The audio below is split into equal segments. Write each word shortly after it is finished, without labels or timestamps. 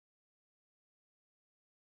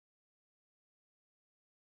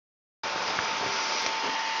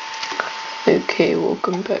Okay,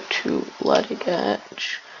 welcome back to Ladder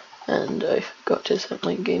Catch, and I forgot to set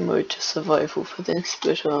my game mode to survival for this,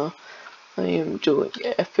 but I am doing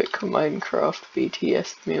epic Minecraft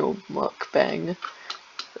BTS meal muckbang.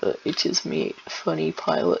 It is me, Funny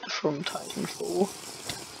Pilot from Titanfall.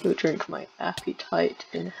 You'll drink my appetite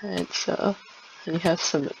enhancer, and have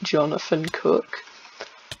some Jonathan Cook,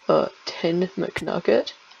 10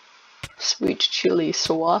 McNugget, sweet chili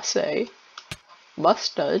sauce,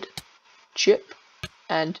 mustard, chip,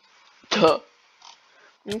 and duh.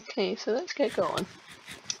 Okay, so let's get going.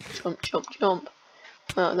 Jump, jump, jump.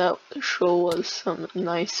 That sure was some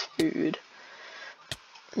nice food.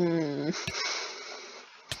 This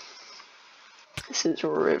is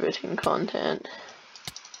riveting content.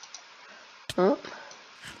 Oh.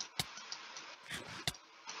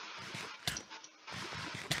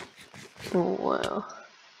 Oh wow.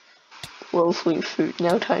 Lovely food.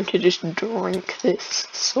 Now time to just drink this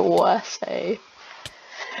sauce. I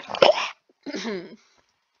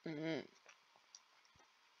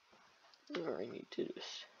need to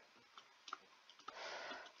just...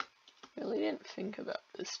 really didn't think about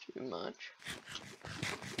this too much.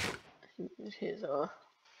 It is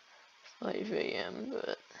 5 AM,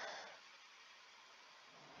 but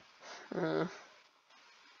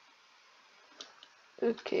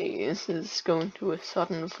okay, this is going to a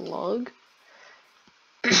sudden vlog.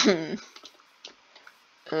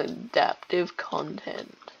 Adaptive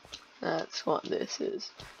content. That's what this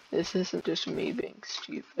is. This isn't just me being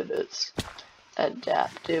stupid, it's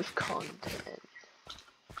adaptive content.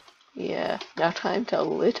 Yeah, now time to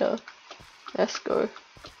litter. Let's go.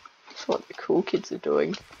 That's what the cool kids are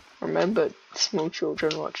doing. Remember, small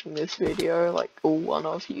children watching this video, like all one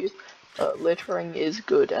of you, littering is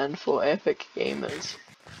good and for epic gamers.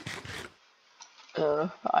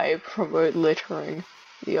 I promote littering.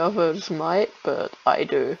 The others might, but I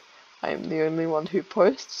do. I'm the only one who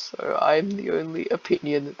posts, so I'm the only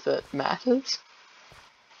opinion that matters.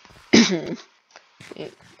 That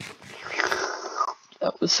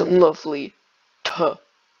was some lovely tuh.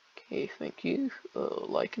 Okay, thank you.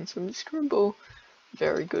 Like and subscribe.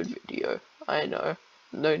 Very good video. I know.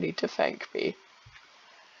 No need to thank me.